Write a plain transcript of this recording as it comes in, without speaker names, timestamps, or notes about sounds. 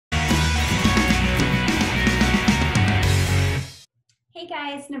Hey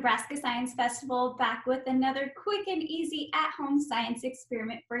guys, Nebraska Science Festival back with another quick and easy at-home science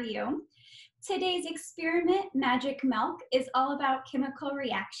experiment for you. Today's experiment, Magic Milk, is all about chemical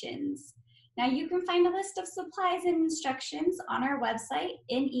reactions. Now you can find a list of supplies and instructions on our website,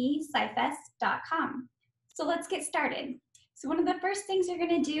 nescifest.com. So let's get started. So one of the first things you're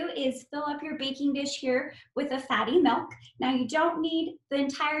going to do is fill up your baking dish here with a fatty milk. Now you don't need the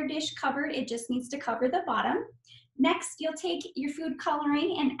entire dish covered, it just needs to cover the bottom. Next, you'll take your food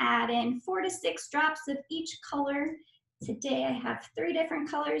coloring and add in 4 to 6 drops of each color. Today I have 3 different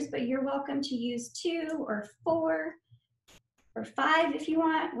colors, but you're welcome to use 2 or 4 or 5 if you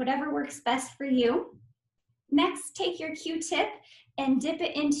want, whatever works best for you. Next, take your Q-tip and dip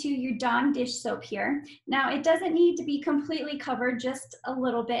it into your Dawn dish soap here. Now, it doesn't need to be completely covered, just a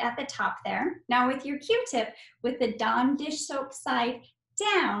little bit at the top there. Now, with your Q-tip, with the Dawn dish soap side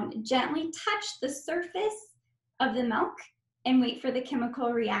down, gently touch the surface of the milk and wait for the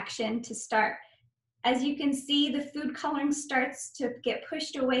chemical reaction to start. As you can see, the food coloring starts to get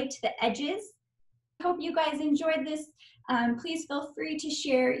pushed away to the edges. I hope you guys enjoyed this. Please feel free to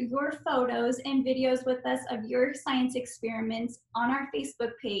share your photos and videos with us of your science experiments on our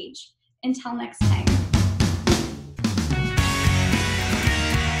Facebook page. Until next time.